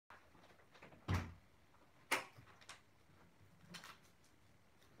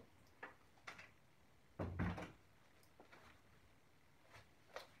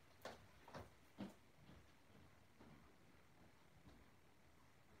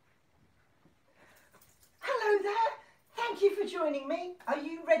Thank you for joining me. Are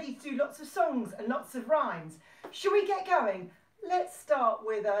you ready to do lots of songs and lots of rhymes? Shall we get going? Let's start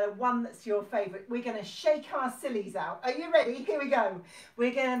with one that's your favourite. We're going to shake our sillies out. Are you ready? Here we go.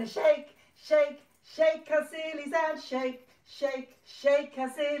 We're going to shake, shake, shake our sillies out. Shake, shake, shake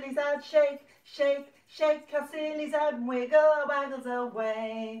our sillies out. Shake, shake, shake our sillies out and wiggle our waggles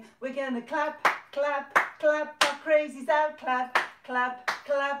away. We're going to clap, clap, clap our crazies out. Clap, clap,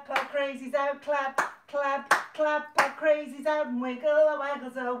 clap our crazies out. Clap, clap, clap our crazies out and wiggle our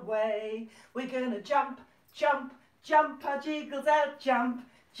waggles away. We're going to jump, jump, jump our jiggles out. Jump,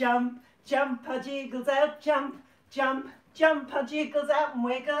 jump, jump our jiggles out. Jump, jump, jump our jiggles out and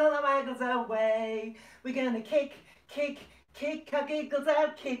wiggle our waggles away. We're going to kick, kick, kick our giggles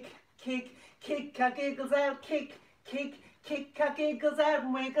out. Kick, kick, kick our giggles out. Kick, kick, kick our giggles out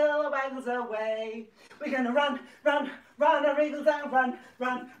and wiggle our waggles away. We're going to run, run, run our wriggles out. Run,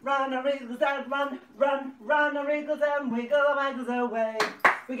 run, run our wriggles out. Run, run, run our wriggles out and wiggle our waggles away.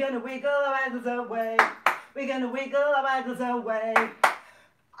 We're going to wiggle our waggles away. We're going to wiggle our waggles away.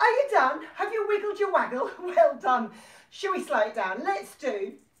 Are you done? Have you wiggled your waggle? Well done. Shall we slow it down? Let's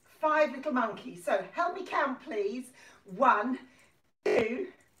do 5 little monkeys. So help me count, please. 1, 2,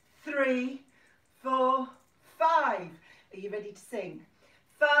 3, 4, 5. Are you ready to sing?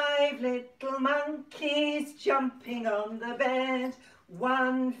 5 little monkeys jumping on the bed.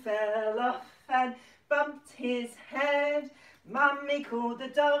 One fell off and bumped his head. Mummy called the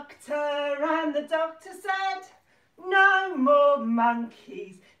doctor and the doctor said, no more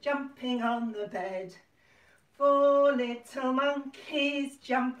monkeys jumping on the bed. 4 little monkeys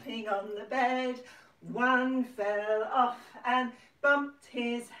jumping on the bed. One fell off and bumped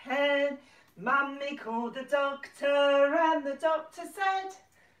his head. Mummy called the doctor and the doctor said,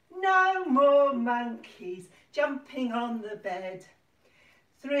 no more monkeys jumping on the bed.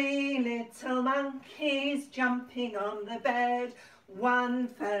 3 little monkeys jumping on the bed. One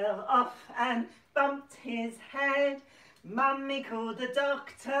fell off and bumped his head. Mummy called the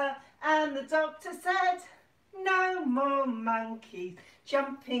doctor and the doctor said, no more monkeys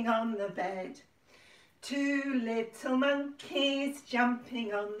jumping on the bed. 2 little monkeys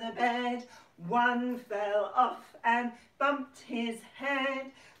jumping on the bed. One fell off and bumped his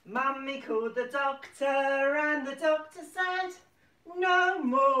head. Mummy called the doctor and the doctor said, no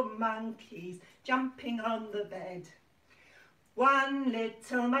more monkeys jumping on the bed. 1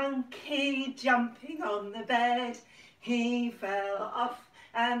 little monkey jumping on the bed. He fell off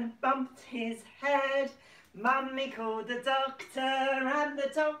and bumped his head. Mummy called the doctor and the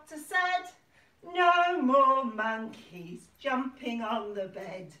doctor said, no more monkeys jumping on the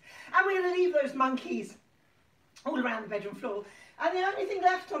bed. And we're going to leave those monkeys all around the bedroom floor. And the only thing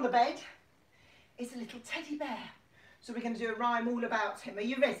left on the bed is a little teddy bear. So we're going to do a rhyme all about him. Are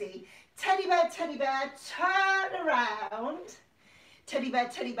you ready? Teddy bear, turn around. Teddy bear,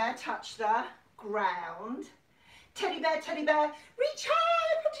 touch the ground. Teddy bear, reach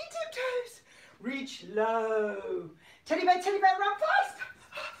high up onto your tiptoes. Reach low. Teddy bear, run fast.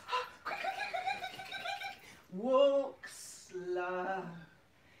 Quick, quick, quick, quick, quick, quick, quick. Walk slow.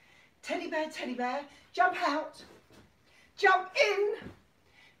 Teddy bear, jump out. Jump in.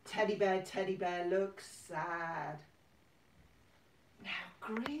 Teddy bear looks sad. Now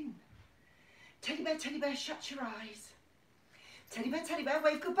grin. Teddy bear, shut your eyes. Teddy bear,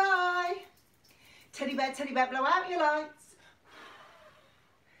 wave goodbye. Teddy bear, blow out your lights.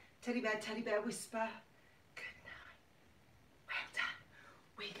 Teddy bear, whisper good night. Well done.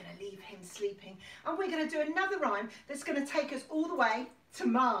 We're going to leave him sleeping and we're going to do another rhyme that's going to take us all the way to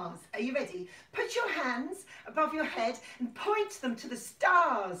Mars. Are you ready? Put your hands above your head and point them to the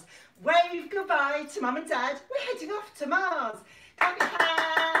stars. Wave goodbye to Mum and Dad. We're heading off to Mars. Clap your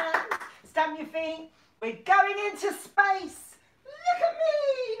hands, stamp your feet. We're going into space. Look at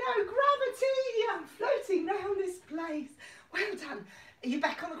me, no gravity. I'm floating round this place. Well done. Are you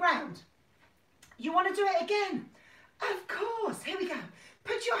back on the ground? You want to do it again? Of course. Here we go.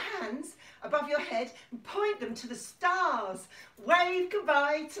 Put your hands above your head and point them to the stars. Wave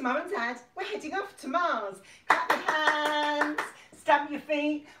goodbye to Mum and Dad. We're heading off to Mars. Clap your hands, stamp your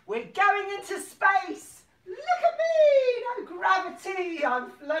feet. We're going into space. Look at me, no gravity.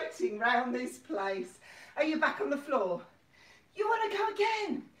 I'm floating round this place. Are you back on the floor? You want to go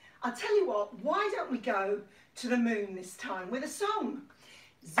again? I'll tell you what, why don't we go to the moon this time with a song?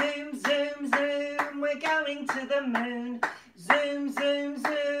 Zoom, zoom, zoom, we're going to the moon. Zoom, zoom,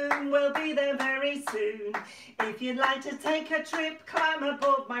 zoom, we'll be there very soon. If you'd like to take a trip, climb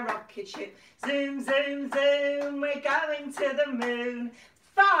aboard my rocket ship. Zoom, zoom, zoom, we're going to the moon.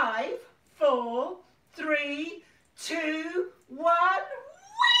 5, 4, 3, 2, 1,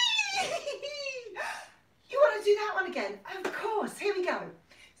 whee! You want to do that one again? again? Of course, here we go.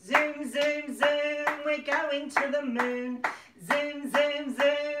 Zoom, zoom, zoom, we're going to the moon. Zoom, zoom,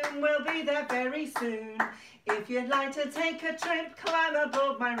 zoom, we'll be there very soon. If you'd like to take a trip, climb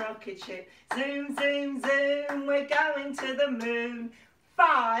aboard my rocket ship. Zoom, zoom, zoom, we're going to the moon.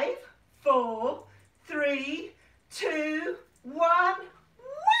 5, 4, 3, 2, 1,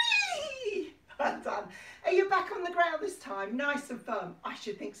 whee! Well done. Are you back on the ground this time? Nice and firm. I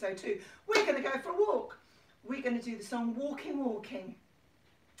should think so too. We're going to go for a walk. We're going to do the song Walking, Walking.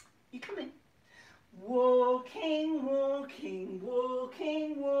 You come in. Walking, walking,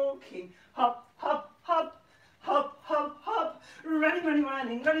 walking, walking. Hop, hop, hop, hop, hop, hop. Running, running,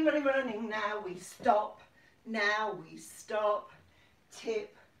 running, running, running, running. Now we stop. Now we stop.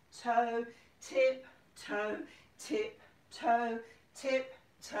 Tip, toe, tip, toe, tip, toe, tip,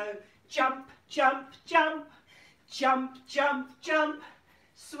 toe. Jump, jump, jump, jump, jump, jump.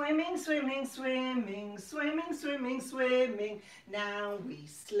 Swimming, swimming, swimming, swimming, swimming, swimming. Now we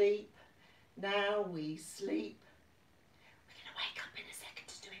sleep, now we sleep. We're going to wake up in a second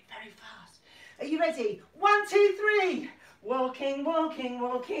to do it very fast. Are you ready? 1, 2, 3. Walking, walking,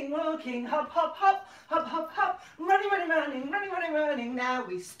 walking, walking. Hop, hop, hop, hop, hop, hop. Running, running, running, running, running, running. Now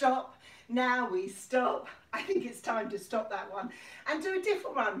we stop, now we stop. I think it's time to stop that one and do a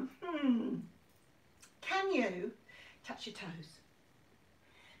different one. Can you touch your toes?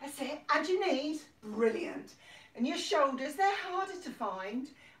 That's it. And your knees. Brilliant. And your shoulders, they're harder to find.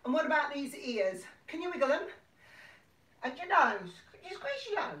 And what about these ears? Can you wiggle them? And your nose. Can you squeeze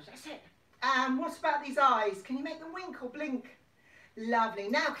your nose? That's it. And what about these eyes? Can you make them wink or blink? Lovely.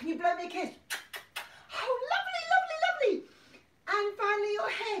 Now, can you blow me a kiss? Oh, lovely, lovely, lovely. And finally, your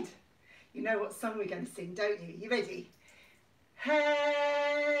head. You know what song we're going to sing, don't you? You ready?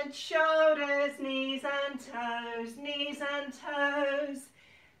 Head, shoulders, knees and toes, knees and toes.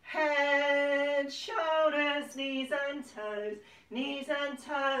 Head, shoulders, knees and toes, knees and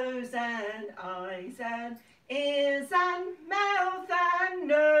toes, and eyes and ears and mouth and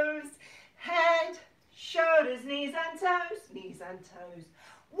nose. Head, shoulders, knees and toes, knees and toes.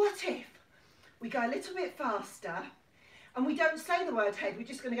 What if we go a little bit faster and we don't say the word head, we're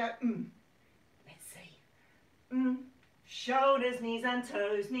just going to go Let's see. Shoulders, knees and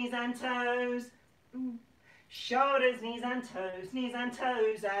toes, knees and toes. Shoulders, knees and toes,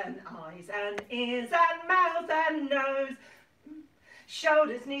 and eyes and ears and mouth and nose.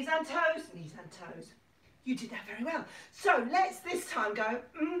 Shoulders, knees and toes, knees and toes. You did that very well. So let's this time go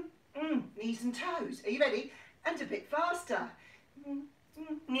knees and toes. Are you ready? And a bit faster.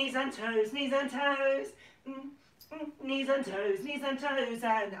 Knees and toes, knees and toes. Knees and toes,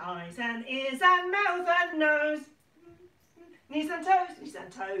 and eyes and ears and mouth and nose. Knees and toes, knees and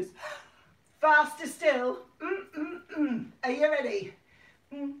toes. Faster still. Are you ready?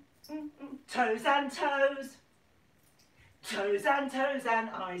 Toes and toes. Toes and toes, and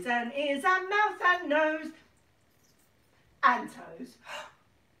eyes and ears and mouth and nose. And toes.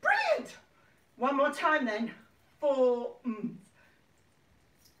 Brilliant! One more time then. 4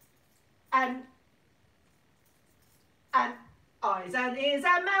 and eyes and ears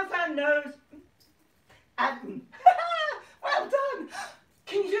and mouth and nose. And well done!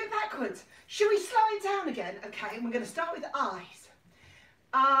 Can you do it backwards? Should we slow it down again? Okay, and we're going to start with eyes.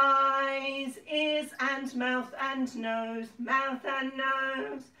 Eyes, ears and mouth and nose, mouth and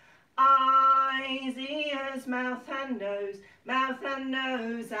nose. Eyes, ears, mouth and nose,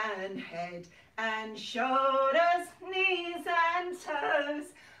 and head and shoulders, knees and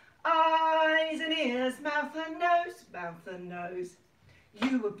toes. Eyes and ears, mouth and nose.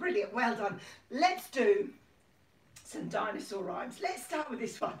 You were brilliant, well done. Let's do some dinosaur rhymes. Let's start with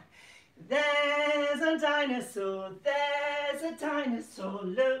this one. There's a dinosaur,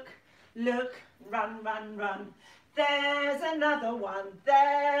 look, look, run, run, run. There's another one,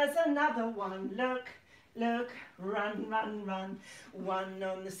 look, look, run, run, run. One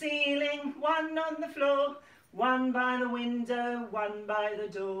on the ceiling, one on the floor, one by the window, one by the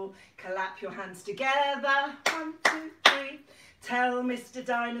door. Clap your hands together, 1, 2, 3. Tell Mr.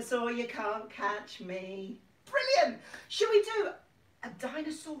 Dinosaur you can't catch me. Brilliant! Should we do a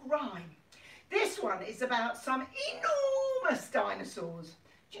dinosaur rhyme? This one is about some enormous dinosaurs.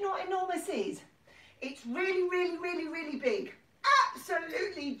 Do you know what enormous is? It's really, really, really, really big.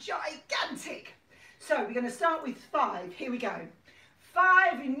 Absolutely gigantic. So we're going to start with 5. Here we go.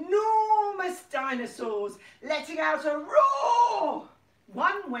 5 enormous dinosaurs letting out a roar.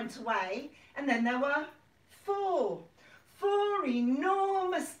 1 went away and then there were 4. 4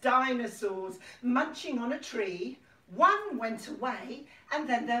 enormous dinosaurs munching on a tree. 1 went away and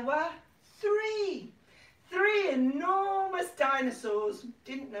then there were 3. Three enormous dinosaurs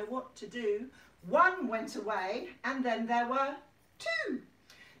didn't know what to do. One went away and then there were two.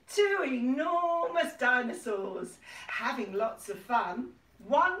 Two enormous dinosaurs having lots of fun.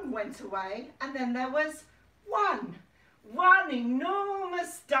 One went away and then there was one. One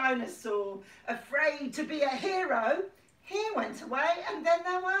enormous dinosaur afraid to be a hero. He went away and then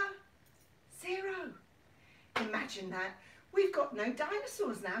there were zero. Imagine that. We've got no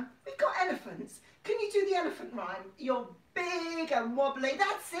dinosaurs now. We've got elephants. Can you do the elephant rhyme? You're big and wobbly.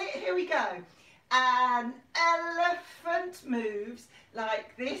 That's it. Here we go. An elephant moves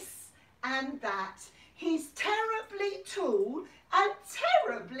like this and that. He's terribly tall and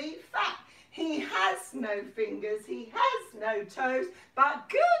terribly fat. He has no fingers, he has no toes, but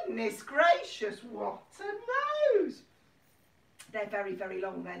goodness gracious, what a nose! They're very, very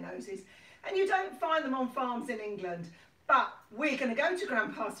long, their noses, and you don't find them on farms in England. But we're going to go to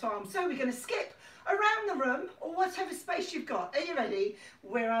Grandpa's farm, so we're going to skip around the room, or whatever space you've got. Are you ready?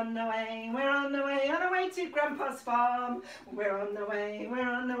 We're on the way, on our way to Grandpa's farm. We're on the way,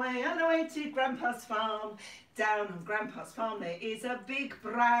 on our way to Grandpa's farm. Down on Grandpa's farm there is a big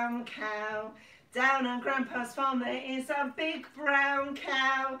brown cow. Down on Grandpa's farm there is a big brown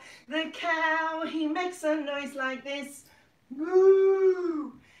cow. The cow, he makes a noise like this.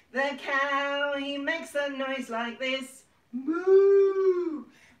 Moo! The cow, he makes a noise like this. Moo!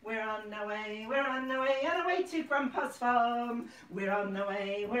 We're on our way, on our way to Grandpa's farm. We're on the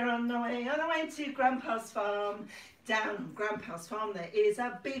way, on our way to Grandpa's farm. Down on Grandpa's farm there is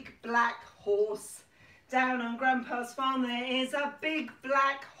a big black horse. Down on Grandpa's farm there is a big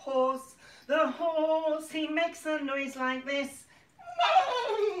black horse. The horse, he makes a noise like this.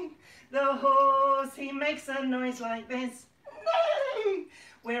 Neigh! The horse, he makes a noise like this. Neigh!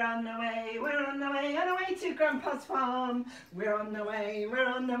 We're on the way, on our way to Grandpa's farm. We're on the way,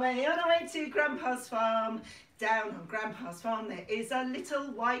 on our way to Grandpa's farm. Down on Grandpa's farm there is a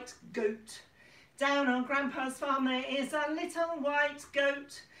little white goat. Down on Grandpa's farm there is a little white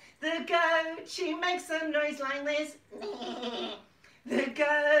goat. The goat, she makes a noise like this. The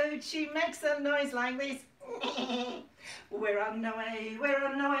goat, she makes a noise like this. We're on the way,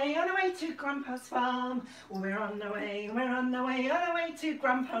 on our way to Grandpa's farm. We're on the way, on our way to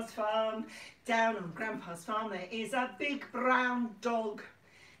Grandpa's farm. Down on Grandpa's farm there is a big brown dog.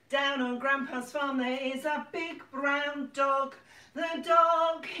 Down on Grandpa's farm there is a big brown dog. The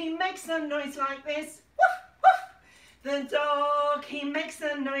dog, he makes a noise like this. Woof, woof. The dog, he makes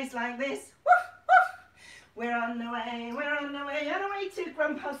a noise like this. Woof, woof. We're on the way, on our way to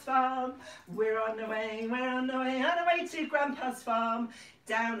Grandpa's farm. We're on the way, on our way to Grandpa's farm.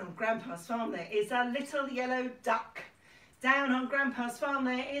 Down on Grandpa's farm there is a little yellow duck. Down on Grandpa's farm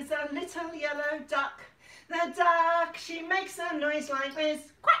there is a little yellow duck. The duck, she makes a noise like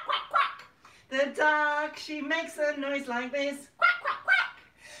this. Quack, quack, quack. The duck, she makes a noise like this. Quack, quack, quack.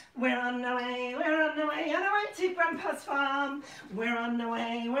 We're on the way, on our way to Grandpa's farm. We're on the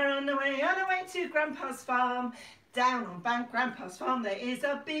way, on our way to Grandpa's farm. Down on Grandpa's farm there is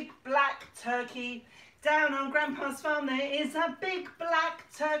a big black turkey. Down on Grandpa's farm there is a big black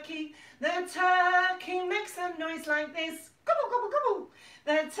turkey. The turkey makes a noise like this. Gobble, gobble, gobble.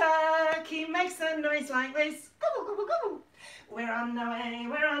 The turkey makes a noise like this. Gobble, gobble, gobble. We're on the way,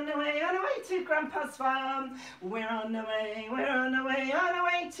 on our way to Grandpa's farm. We're on the way, on our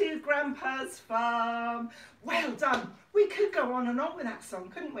way to Grandpa's farm. Well done. We could go on and on with that song,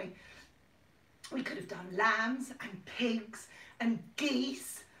 couldn't we? We could have done lambs and pigs and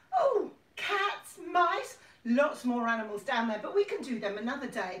geese. Oh, cats, mice, lots more animals down there, but we can do them another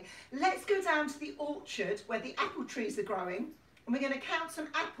day. Let's go down to the orchard where the apple trees are growing, and we're going to count some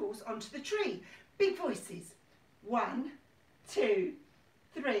apples onto the tree. Big voices. 1, 2,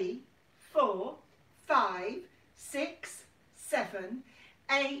 3, 4, 5, 6, 7,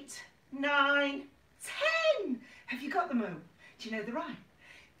 8, 9, 10. Have you got them all? Do you know the rhyme?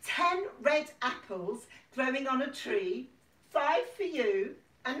 10 red apples growing on a tree, 5 for you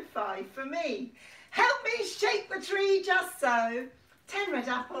and 5 for me. Help me shake the tree just so. 10 red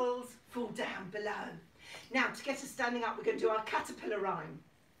apples fall down below. Now, to get us standing up, we're going to do our caterpillar rhyme.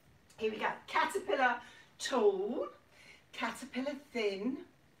 Here we go. Caterpillar tall, caterpillar thin,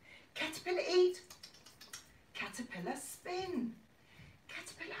 caterpillar eat, caterpillar spin,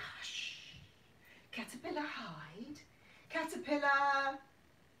 caterpillar hush, caterpillar hide, caterpillar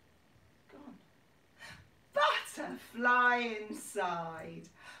gone, butterfly inside.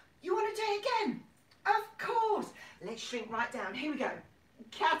 You want to do it again? Of course. Let's shrink right down. Here we go.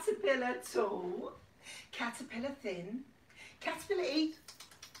 Caterpillar tall, caterpillar thin, caterpillar eat,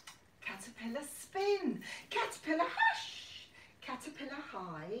 caterpillar spin, caterpillar hush, caterpillar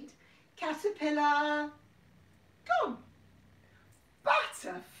hide, caterpillar Go on.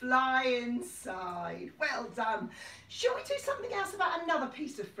 Butterfly inside. Well done. Shall we do something else about another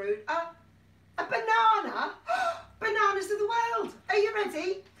piece of fruit? A banana. Bananas of the world. Are you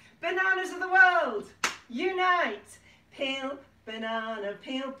ready? Bananas of the world. Unite. Peel, banana,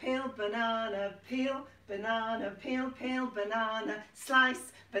 peel, peel, banana, peel, banana, peel, peel, banana,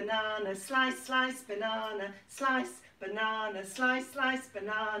 slice, banana, slice, slice, banana, slice, banana, slice, slice,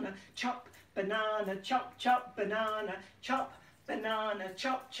 banana, chop, banana, chop, chop, banana, chop, banana,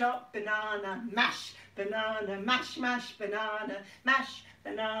 chop, chop, banana, mash, banana, mash, mash, banana, mash,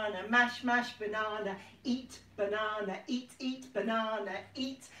 banana, mash, mash, banana, eat, banana, eat, banana,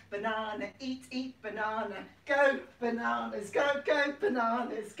 eat, banana, eat, banana, go, bananas, go, go,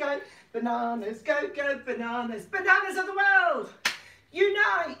 bananas, go, bananas, go, go, bananas, bananas of the world,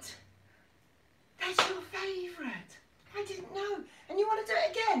 unite. That's your favourite. I didn't know. And you want to do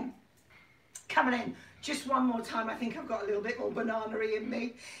it again? Come on in. Just one more time. I think I've got a little bit more banana-y in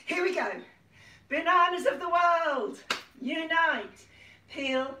me. Here we go. Bananas of the world, unite.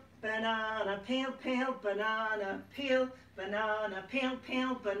 Peel, banana, peel, peel, banana, peel, banana, peel,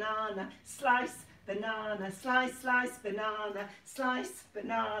 peel, banana, slice, banana, slice, slice, banana, slice,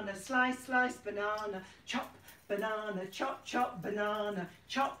 banana, slice, slice, banana, chop, banana, chop, chop, banana,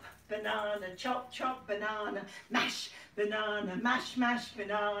 chop, banana, chop, chop, banana, mash, banana, mash, mash,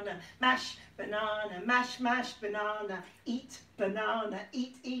 banana, mash, banana, mash, mash, banana, eat, banana,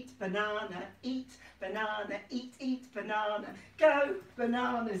 eat, banana, eat, banana, eat, banana, go,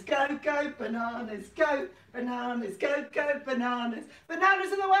 bananas, go, go, bananas, go, bananas, go, go, bananas,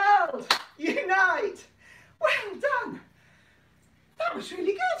 bananas of the world, unite. Well done. That was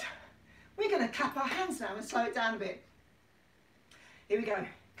really good. We're going to clap our hands now and slow it down a bit. Here we go.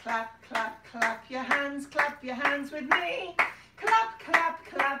 Clap, clap, clap your hands with me. Clap, clap,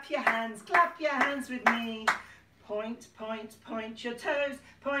 clap your hands with me. Point, point, point your toes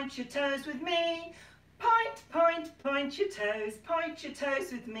with me. Point, point your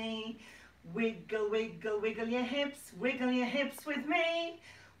toes with me. Wiggle, wiggle, wiggle your hips with me.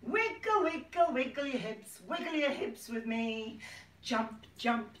 Wiggle, wiggle, wiggle your hips with me. Jump,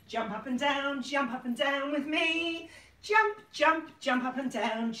 jump, jump up and down with me. Jump, jump, jump up and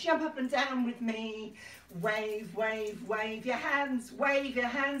down with me. Wave, wave, wave your hands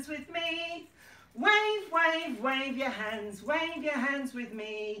with me. Wave, wave, wave your hands with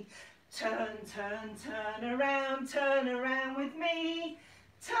me. Turn, turn, turn around with me.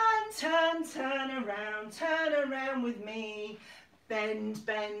 Turn, turn around with me. Bend,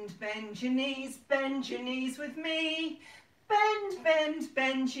 bend, bend your knees with me. Bend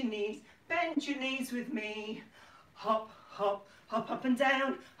your knees with me. Hop, hop, hop up and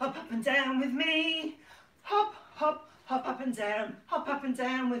down with me. Hop, hop, hop up and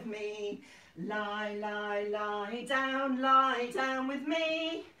down with me. Lie, lie, lie down with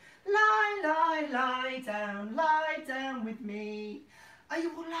me. Lie down with me. Are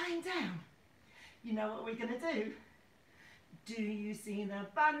you all lying down? You know what we're going to do? Do you see the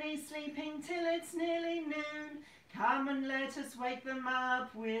bunnies sleeping till it's nearly noon? Come and let us wake them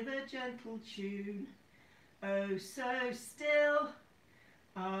up with a gentle tune. Oh, so still,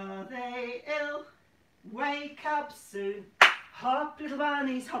 are they ill? Wake up soon. Hop, little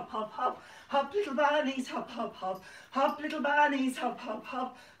bunnies, hop, hop, hop. Hop, little bunnies, hop, hop, hop. Hop, little bunnies, hop, hop,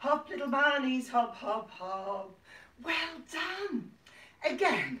 hop. Hop, little bunnies, hop, hop, hop. Well done.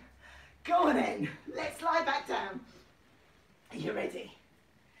 Again. Go on in. Let's lie back down. Are you ready?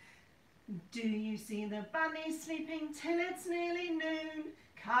 Do you see the bunnies sleeping till it's nearly noon?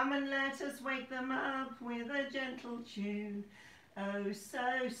 Come and let us wake them up with a gentle tune. Oh,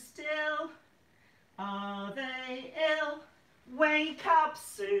 so still, are they ill? Wake up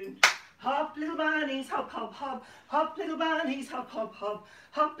soon. Hop, little bunnies, hop, hop, hop. Hop, little bunnies, hop, hop, hop.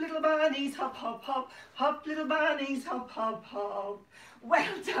 Hop, little bunnies, hop, hop, hop. Hop, little bunnies, hop, hop, hop.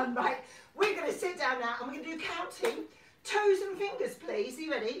 Well done, right. We're going to sit down now and we're going to do counting. Toes and fingers, please. Are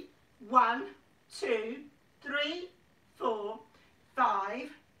you ready? 1, 2, 3, 4, 5,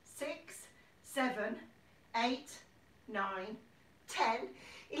 6, 7, 8, 9, 10,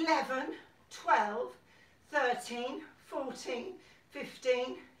 11, 12, 13, 14,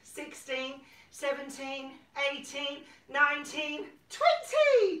 15, 16, 17, 18, 19,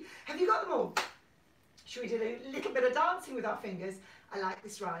 20. Have you got them all? Should we do a little bit of dancing with our fingers? I like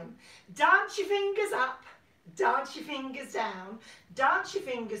this rhyme. Dance your fingers up, dance your fingers down, dance your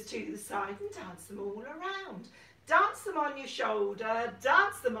fingers to the side and dance them all around. Dance them on your shoulder,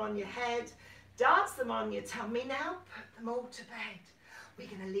 dance them on your head, dance them on your tummy. Now put them all to bed. We're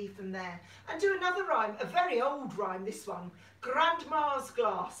going to leave them there. And do another rhyme, a very old rhyme, this one. Grandma's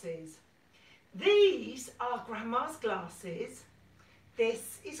glasses. These are Grandma's glasses.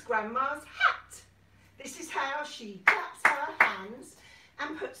 This is Grandma's hat. This is how she claps her hands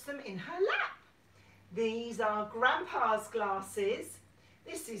and puts them in her lap. These are Grandpa's glasses.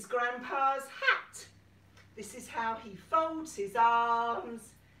 This is Grandpa's hat. This is how he folds his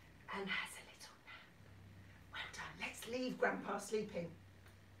arms and has a little nap. Well done. Let's leave Grandpa sleeping.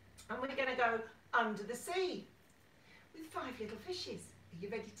 And we're going to go under the sea with 5 little fishes. Are you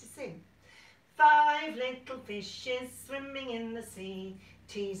ready to sing? 5 little fishes swimming in the sea,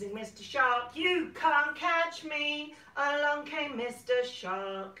 teasing Mr. Shark, you can't catch me. Along came Mr.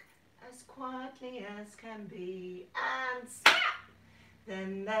 Shark, as quietly as can be, and snap!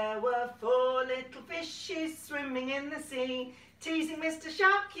 Then there were 4 little fishes swimming in the sea, teasing Mr.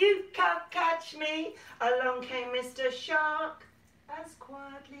 Shark, you can't catch me. Along came Mr. Shark, as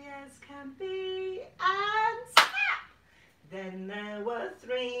quietly as can be, and snap! Then there were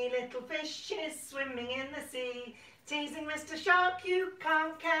 3 little fishes swimming in the sea, teasing Mr. Shark, you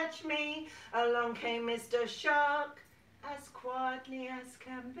can't catch me. Along came Mr. Shark, as quietly as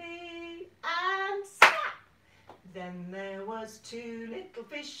can be, and snap! Then there was 2 little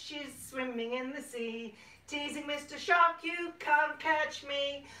fishes swimming in the sea, teasing Mr. Shark, you can't catch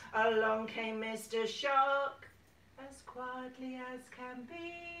me. Along came Mr. Shark, as quietly as can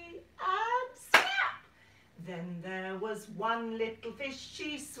be, and snap! Then there was 1 little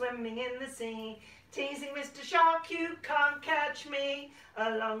fishy swimming in the sea, teasing Mr. Shark, you can't catch me.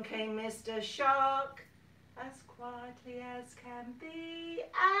 Along came Mr. Shark, as quietly as can be,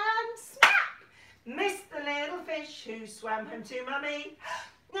 and snap! Missed the little fish who swam home to Mummy.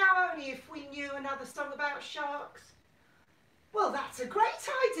 Now only if we knew another song about sharks. Well, that's a great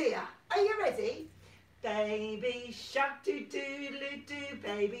idea. Are you ready? Baby shark doo doo doo,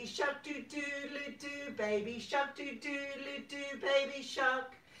 baby shark doo doo doo, baby shark doo doo doo, baby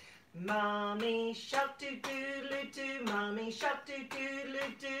shark. Mommy shark doo doo doo, mommy shark doo doo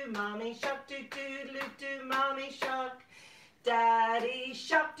doo, mommy shark doo doo doo, mommy shark. Daddy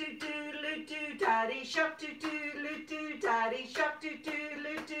shark doo doo doo, daddy shark doo doo doo, daddy shark doo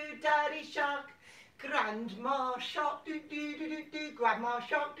doo doo, daddy shark. Grandma shark doo doo doo doo, grandma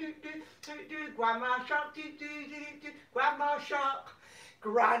shark doo doo doo doo, grandma shark doo doo doo doo, grandma shark.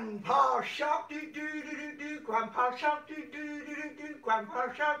 Grandpa shark doo doo doo doo, grandpa shark doo doo doo doo,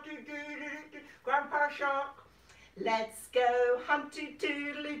 grandpa shark doo doo doo doo, grandpa shark. Let's go hunt doo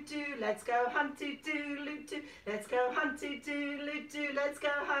doo doo, let's go hunt doo doo doo, let's go hunt doo doo doo, let's go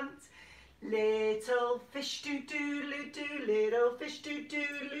hunt. Little fish doo doo doo, little fish doo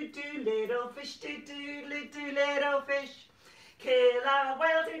doo doo, little fish doo doo doo, little fish. Kill a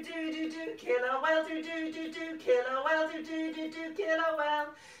whale doo doo doo, kill a whale doo doo doo, kill a whale doo doo doo, kill a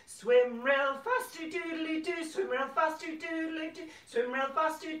whale. Swim real fast doo doo doo, swim real fast doo doo doo, swim real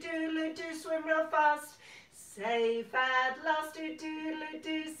fast doo doo doo, swim real fast. Safe at last doo doo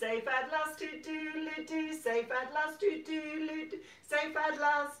doo, safe at last doo doo doo, safe at last doo doo doo, safe at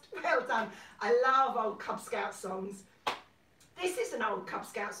last. Well done. I love old Cub Scout songs. This is an old Cub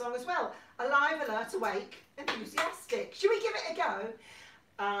Scout song as well. Alive, alert, awake, enthusiastic. Should we give it a go?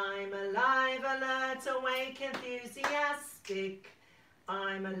 I'm alive, alert, awake, enthusiastic.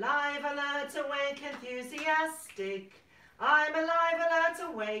 I'm alive, alert, awake, enthusiastic. I'm alive,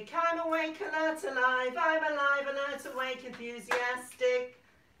 alert, awake, I'm awake, alert, alive. I'm alive, alert, awake, enthusiastic.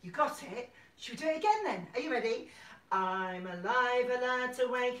 You got it? Should we do it again then? Are you ready? I'm alive, alert,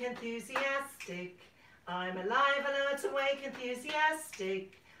 awake, enthusiastic. I'm alive, alert, awake,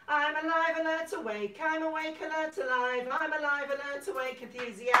 enthusiastic. I'm alive, alert, awake, I'm awake, alert, alive. I'm alive, alert, awake,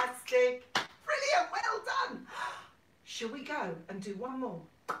 enthusiastic. Brilliant, well done. Shall we go and do one more?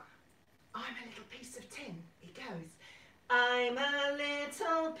 I'm a little piece of tin. It goes. I'm a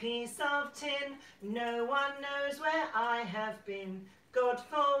little piece of tin, no one knows where I have been. Got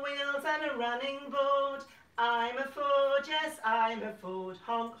 4 wheels and a running board. I'm a Ford, yes, I'm a Ford.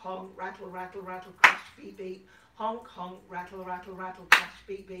 Honk, honk, rattle, rattle, rattle, crash, beep, beep. Honk, honk, rattle, rattle, rattle, crash,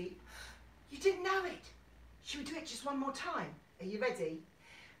 beep, beep. You didn't know it. Should we do it just one more time? Are you ready?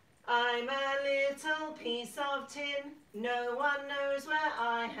 I'm a little piece of tin, no one knows where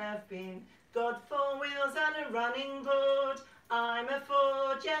I have been. Got 4 wheels and a running board. I'm a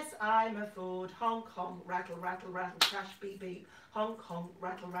Ford, yes, I'm a Ford. Honk, honk, rattle, rattle, rattle, crash, beep, beep. Honk, honk,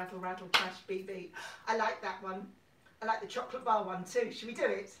 rattle, rattle, rattle, crash, beep, beep. I like that one. I like the chocolate bar one too. Should we do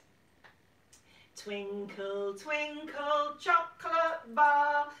it? Twinkle, twinkle, chocolate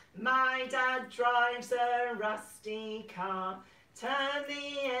bar. My dad drives a rusty car. Turn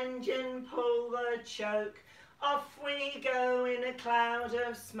the engine, pull the choke. Off we go in a cloud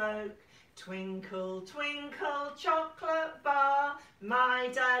of smoke. Twinkle, twinkle, chocolate bar, my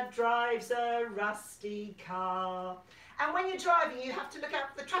dad drives a rusty car. And when you're driving, you have to look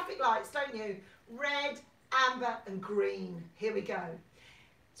out for the traffic lights, don't you? Red, amber and green. Here we go.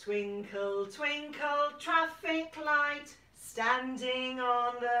 Twinkle, twinkle, traffic light, standing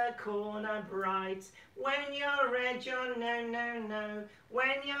on the corner bright. When you're red, you're no, no, no.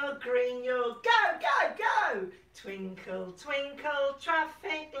 When you're green, you're go, go, go. Twinkle, twinkle,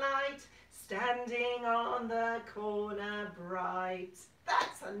 traffic light, standing on the corner bright.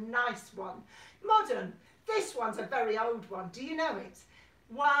 That's a nice one. Modern. This one's a very old one. Do you know it?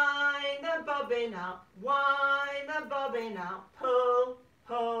 Wind the bobbin up, wind the bobbin up, pull,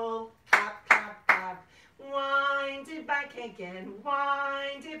 pull, clap, clap, clap. Wind it back again,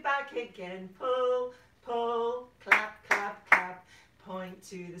 wind it back again, pull, pull, clap, clap, clap. Point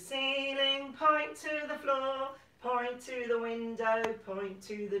to the ceiling, point to the floor, point to the window, point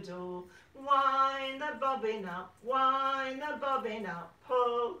to the door. Wind the bobbin up, wind the bobbin up,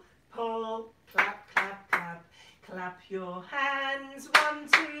 pull, pull, clap, clap, clap. Clap your hands, 1,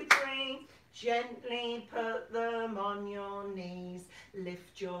 2, 3. Gently put them on your knees.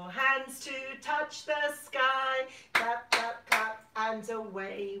 Lift your hands to touch the sky. Clap, clap, clap, and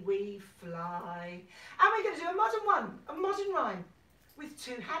away we fly. And we're going to do a modern one, a modern rhyme with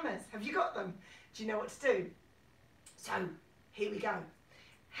 2 hammers. Have you got them? Do you know what to do? So, here we go.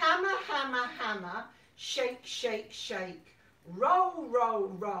 Hammer, hammer, hammer, shake, shake, shake. Roll, roll,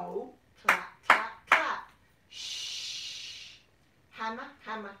 roll, clap, clap, clap. Shh. Hammer,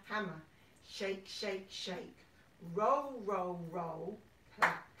 hammer, hammer, shake, shake, shake. Roll, roll, roll,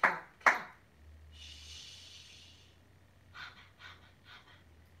 clap, clap, clap. Shh. Hammer, hammer, hammer,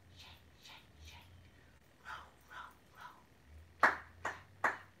 shake, shake, shake. Roll, roll, roll, clap, clap,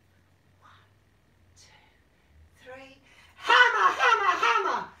 clap. 1, 2, 3. Hammer, hammer,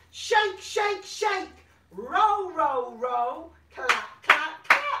 hammer, shake, shake, shake. Roll, roll, roll, clap, clap,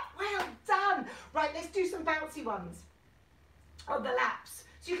 clap. Well done. Right, let's do some bouncy ones on the laps.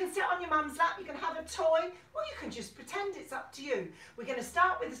 So you can sit on your mum's lap, you can have a toy, or you can just pretend. It's up to you. We're going to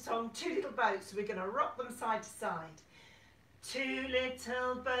start with the song 2 Little Boats. So we're going to rock them side to side. 2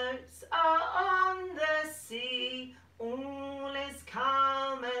 little boats are on the sea, all as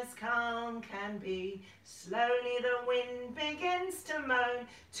calm can be. Slowly the wind begins to moan,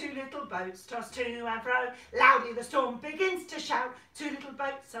 2 little boats toss to and fro. Loudly the storm begins to shout, 2 little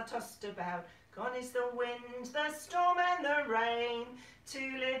boats are tossed about. Gone is the wind, the storm and the rain,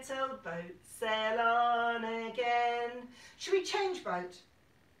 2 little boats sail on again. Should we change boat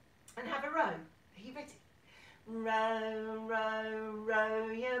and have a row? Are you ready? Row, row, row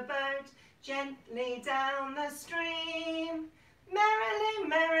your boat gently down the stream. Merrily,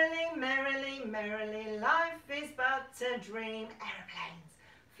 merrily, merrily, merrily, life is but a dream. Aeroplanes,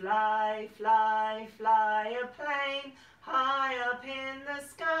 fly, fly, fly a plane high up in the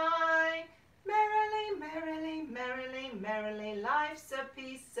sky. Merrily, merrily, merrily, merrily, life's a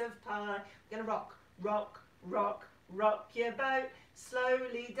piece of pie. We're going to rock, rock, rock, rock your boat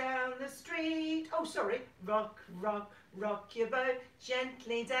slowly down the street. Oh, sorry. Rock, rock, rock your boat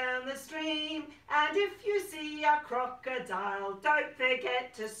gently down the stream. And if you see a crocodile, don't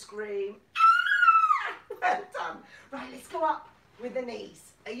forget to scream. Ah! Well done. Right, let's go up with the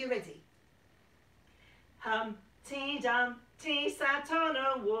knees. Are you ready? Humpty Dumpty sat on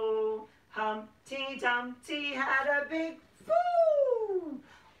a wall. Humpty Dumpty had a big fall.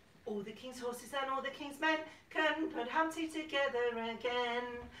 All the king's horses and all the king's men couldn't put Humpty together again.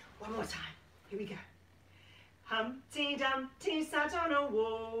 One more time. Here we go. Humpty Dumpty sat on a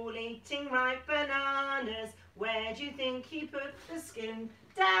wall eating ripe bananas. Where do you think he put the skin?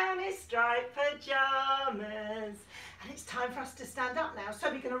 Down his striped pyjamas. And it's time for us to stand up now. So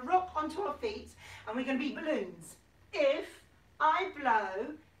we're going to rock onto our feet and we're going to be balloons. If I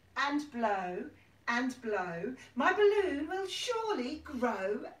blow and blow and blow, my balloon will surely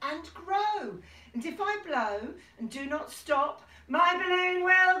grow and grow. And if I blow and do not stop, my balloon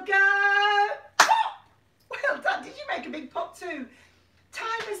will go pop! Well done. Did you make a big pop too?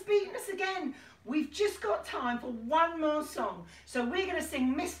 Time has beaten us again. We've just got time for one more song. So we're going to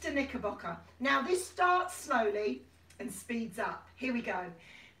sing Mr. Knickerbocker. Now this starts slowly and speeds up. Here we go.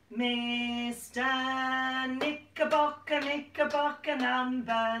 Mr. Knickerbocker, Knickerbocker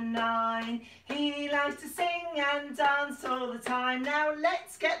number 9. He likes to sing and dance all the time. Now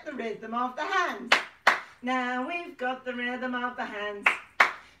let's get the rhythm of the hands. Now we've got the rhythm of the hands.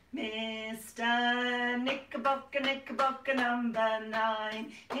 Mr. Knickerbocker, Knickerbocker number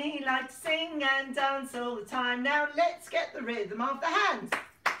 9. He likes to sing and dance all the time. Now let's get the rhythm of the hands.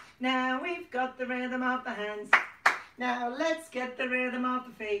 Now we've got the rhythm of the hands. Now let's get the rhythm of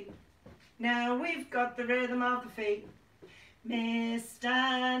the feet. Now we've got the rhythm of the feet.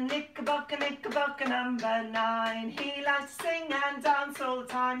 Mr. Knickerbocker number 9. He likes to sing and dance all the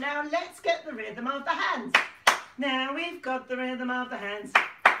time. Now let's get the rhythm of the hands. Now we've got the rhythm of the hands.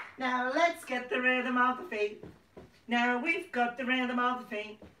 Now let's get the rhythm of the feet. Now we've got the rhythm of the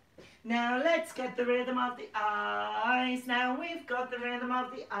feet. Now let's get the rhythm of the eyes. Now we've got the rhythm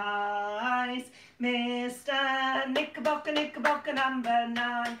of the eyes. Mr. Knickerbocker number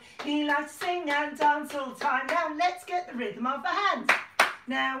 9. He likes to sing and dance all the time. Now let's get the rhythm of the hands.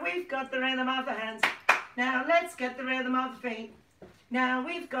 Now we've got the rhythm of the hands. Now let's get the rhythm of the feet. Now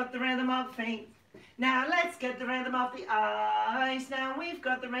we've got the rhythm of the feet. Now let's get the rhythm of the eyes. Now we've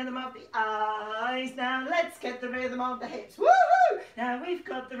got the rhythm of the eyes. Now let's get the rhythm of the hips. Woohoo! Now we've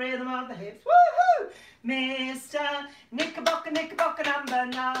got the rhythm of the hips. Woohoo! Mr. Knickerbocker number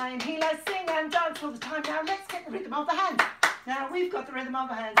 9. He likes to sing and dance all the time. Now let's get the rhythm of the hands. Now we've got the rhythm of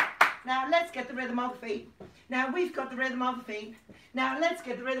the hands. Now let's get the rhythm of the feet. Now we've got the rhythm of the feet. Now let's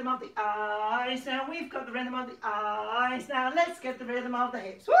get the rhythm of the eyes. Now we've got the rhythm of the eyes. Now let's get the rhythm of the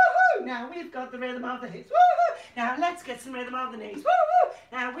hips. Woohoo! Now we've got the rhythm of the hips. Woohoo! Now let's get some rhythm of the knees. Woohoo!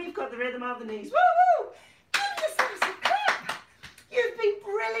 Now we've got the rhythm of the knees. Woohoo! Give yourselves a clap. You've been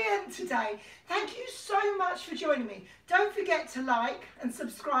brilliant today. Thank you so much for joining me. Don't forget to like and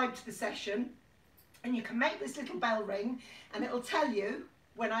subscribe to the session. And you can make this little bell ring and it'll tell you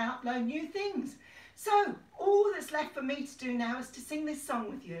when I upload new things. So, all that's left for me to do now is to sing this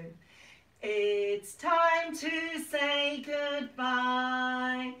song with you. It's time to say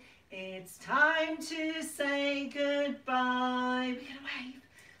goodbye. It's time to say goodbye. We're going to wave.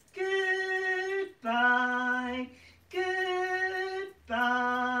 Goodbye.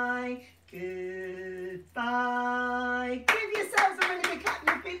 Goodbye. Goodbye. Give yourselves a really big clap.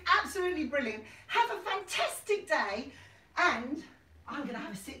 You've been absolutely brilliant. Have a fantastic day. And I'm going to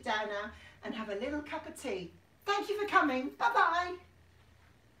have a sit down now and have a little cup of tea. Thank you for coming. Bye-bye.